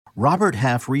Robert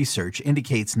Half research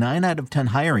indicates 9 out of 10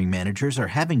 hiring managers are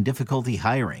having difficulty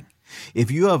hiring.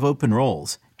 If you have open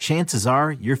roles, chances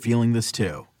are you're feeling this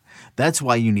too. That's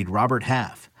why you need Robert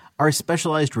Half. Our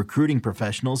specialized recruiting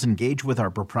professionals engage with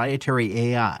our proprietary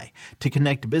AI to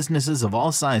connect businesses of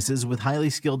all sizes with highly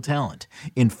skilled talent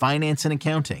in finance and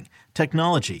accounting,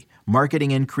 technology,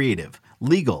 marketing and creative,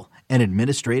 legal, and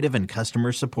administrative and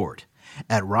customer support.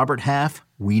 At Robert Half,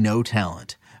 we know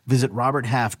talent. Visit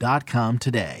roberthalf.com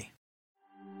today.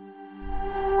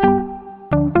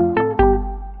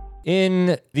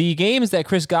 In the games that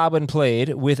Chris Godwin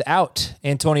played without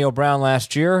Antonio Brown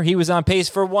last year, he was on pace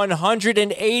for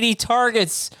 180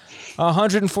 targets,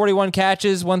 141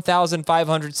 catches,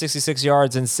 1,566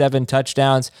 yards, and 7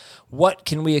 touchdowns. What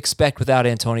can we expect without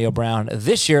Antonio Brown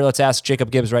this year? Let's ask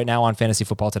Jacob Gibbs right now on Fantasy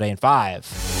Football Today in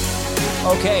 5.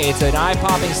 Okay, it's an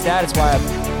eye-popping stat. It's why I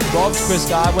loved Chris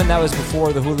Godwin. That was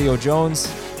before the Julio Jones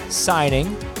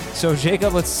signing. So,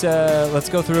 Jacob, let's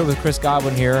go through it with Chris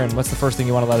Godwin here, and what's the first thing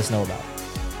you want to let us know about?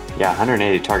 Yeah,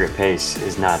 180 target pace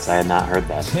is nuts. I had not heard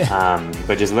that.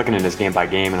 But just looking at his game by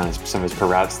game and on some of his per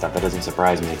route stuff, that doesn't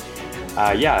surprise me.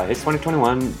 His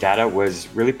 2021 data was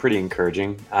really pretty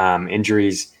encouraging.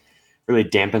 Injuries really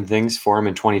dampened things for him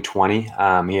in 2020. He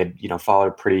had, followed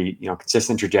a pretty,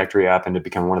 consistent trajectory up and to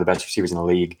become one of the best receivers in the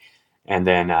league, and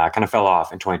then kind of fell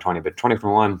off in 2020. But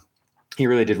 2021, he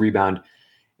really did rebound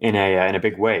in a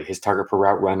big way. His target per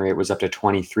route run rate was up to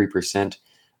 23%.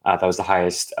 That was the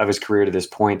highest of his career to this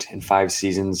point in 5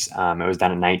 seasons. It was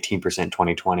down at 19% in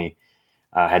 2020.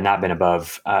 Had not been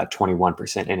above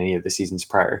 21% in any of the seasons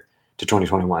prior to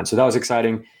 2021. So that was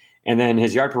exciting. And then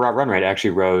his yard per route run rate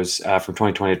actually rose from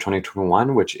 2020 to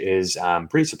 2021, which is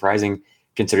pretty surprising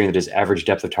considering that his average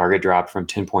depth of target dropped from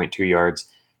 10.2 yards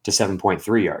to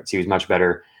 7.3 yards. He was much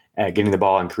better at getting the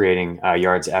ball and creating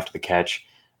yards after the catch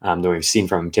than we've seen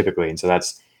from him typically. And so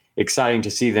that's exciting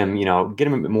to see them, get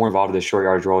him a bit more involved in the short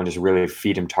yardage role and just really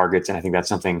feed him targets. And I think that's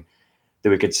something that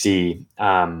we could see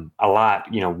a lot,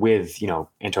 with,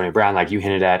 Antonio Brown, like you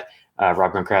hinted at.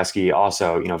 Rob Gronkowski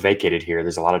also, vacated here.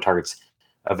 There's a lot of targets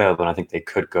available, and I think they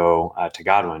could go to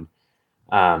Godwin.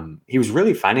 He was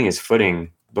really finding his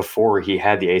footing before he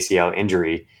had the ACL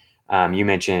injury. You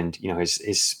mentioned,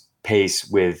 his pace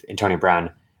with Antonio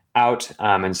Brown out.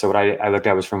 And so what I looked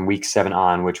at was from week 7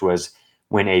 on, which was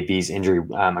when AB's injury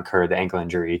occurred, the ankle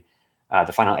injury.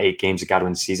 The final 8 games of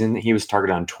Godwin's season, he was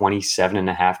targeted on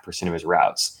 27.5% of his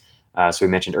routes. So we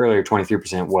mentioned earlier,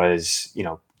 23% was,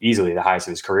 easily the highest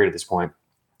of his career to this point.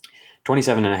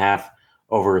 27.5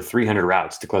 over 300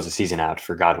 routes to close the season out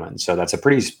for Godwin. So that's a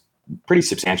pretty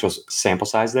substantial sample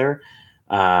size there.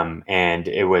 And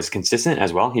it was consistent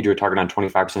as well. He drew a target on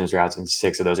 25% of his routes in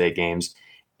 6 of those 8 games.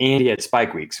 And he had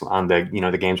spike weeks on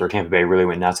the games where Tampa Bay really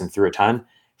went nuts and threw a ton.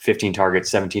 15 targets,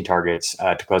 17 targets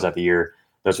to close out the year.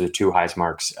 Those are the 2 highest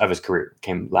marks of his career.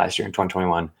 Came last year in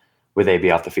 2021 with AB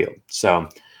off the field. So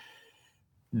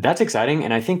that's exciting.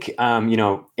 And I think,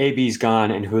 AB's gone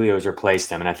and Julio's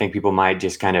replaced him. And I think people might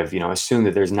just kind of, assume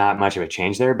that there's not much of a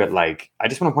change there. But I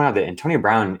just want to point out that Antonio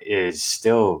Brown is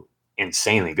still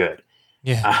insanely good.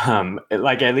 Yeah.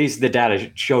 At least the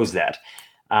data shows that.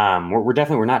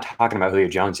 We're not talking about Julio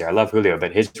Jones here. I love Julio,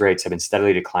 but his rates have been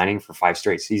steadily declining for 5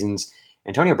 straight seasons.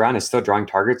 Antonio Brown is still drawing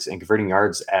targets and converting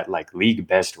yards at league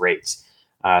best rates.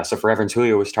 So for reference,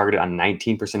 Julio was targeted on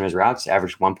 19% of his routes,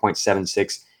 averaged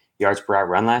 1.76 yards per route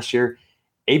run last year.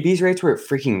 AB's rates were at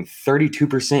freaking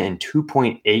 32% and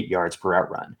 2.8 yards per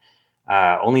route run.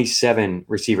 Only 7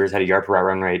 receivers had a yard per route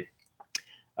run rate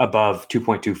above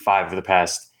 2.25 over the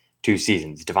past 2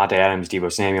 seasons. Devontae Adams,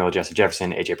 Deebo Samuel, Justin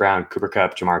Jefferson, A.J. Brown, Cooper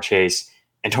Kupp, Jamar Chase.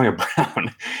 Antonio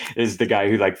Brown is the guy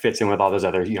who fits in with all those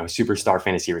other, superstar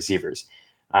fantasy receivers.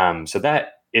 So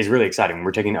that is really exciting.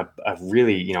 We're taking a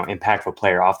really, impactful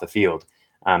player off the field.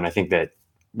 I think that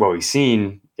what we've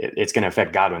seen, it's going to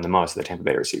affect Godwin the most of the Tampa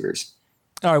Bay receivers.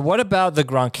 All right, what about the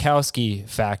Gronkowski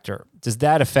factor? Does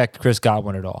that affect Chris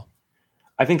Godwin at all?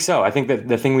 I think so. I think that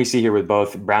the thing we see here with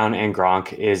both Brown and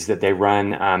Gronk is that they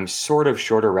run sort of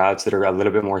shorter routes that are a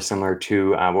little bit more similar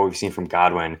to what we've seen from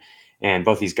Godwin. And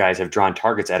both these guys have drawn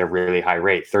targets at a really high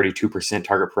rate. 32%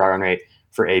 target per run rate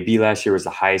for AB last year was the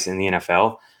highest in the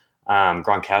NFL.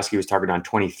 Gronkowski was targeted on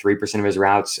 23% of his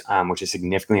routes, which is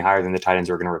significantly higher than the tight ends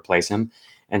who are going to replace him.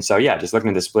 And so, just looking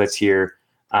at the splits here,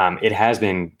 it has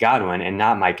been Godwin and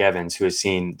not Mike Evans who has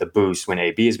seen the boost when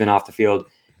AB has been off the field,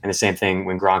 and the same thing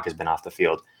when Gronk has been off the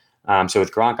field. So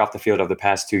with Gronk off the field over the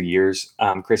past 2 years,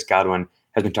 Chris Godwin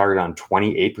has been targeted on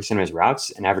 28% of his routes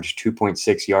and averaged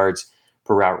 2.6 yards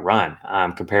per route run,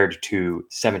 compared to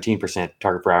 17%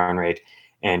 target per route run rate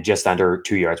and just under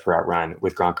 2 yards per route run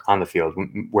with Gronk on the field.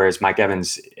 Whereas Mike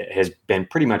Evans has been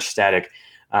pretty much static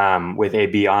with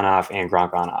AB on off and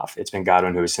Gronk on off. It's been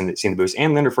Godwin who has seen the boost,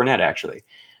 and Leonard Fournette actually.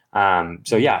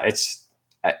 So yeah,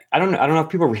 I don't know if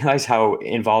people realize how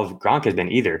involved Gronk has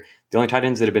been either. The only tight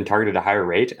ends that have been targeted at a higher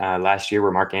rate last year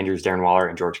were Mark Andrews, Darren Waller,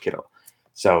 and George Kittle.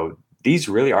 So these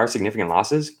really are significant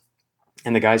losses.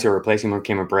 And the guys who are replacing him,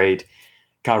 Cameron Brate,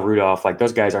 Kyle Rudolph, like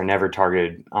those guys are never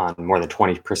targeted on more than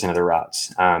 20% of their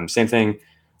routes. Same thing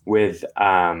with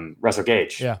Russell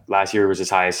Gage. Yeah. Last year was his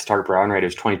highest target per run rate. It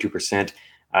was 22%.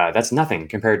 That's nothing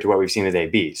compared to what we've seen with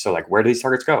AB. So like, where do these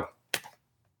targets go?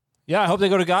 Yeah, I hope they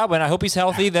go to Godwin. I hope he's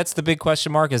healthy. That's the big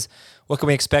question mark, is what can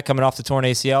we expect coming off the torn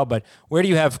ACL? But where do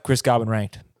you have Chris Godwin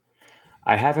ranked?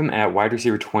 I have him at wide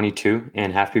receiver 22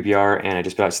 in half PPR, and I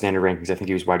just put out standard rankings. I think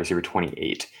he was wide receiver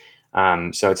 28.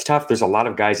 So it's tough. There's a lot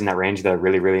of guys in that range that I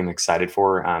really, really am excited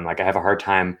for. Like I have a hard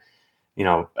time,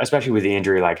 especially with the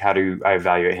injury, like how do I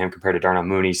evaluate him compared to Darnell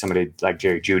Mooney, somebody like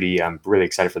Jerry Jeudy? I'm really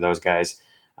excited for those guys.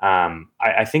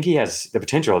 I think he has the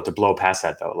potential to blow past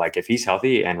that though. Like if he's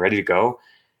healthy and ready to go,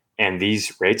 and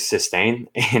these rates sustain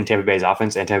in Tampa Bay's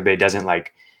offense, and Tampa Bay doesn't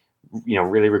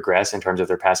really regress in terms of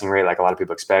their passing rate like a lot of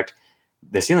people expect,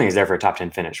 the ceiling is there for a top 10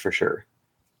 finish for sure.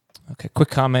 Okay, quick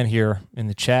comment here in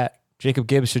the chat. Jacob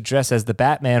Gibbs should dress as the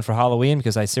Batman for Halloween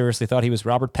because I seriously thought he was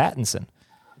Robert Pattinson.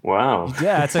 Wow.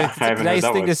 Yeah, it's a nice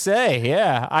thing to say.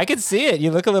 Yeah, I can see it. You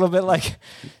look a little bit like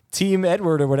Team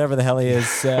Edward or whatever the hell he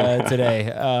is today.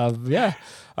 Yeah.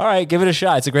 All right, give it a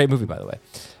shot. It's a great movie, by the way.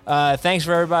 Thanks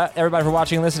for everybody for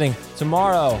watching and listening.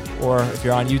 Tomorrow, or if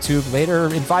you're on YouTube,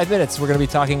 later in 5 minutes, we're going to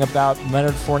be talking about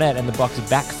Leonard Fournette and the Bucs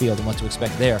backfield and what to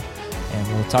expect there. And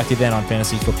we'll talk to you then on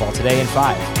Fantasy Football Today in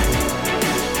 5.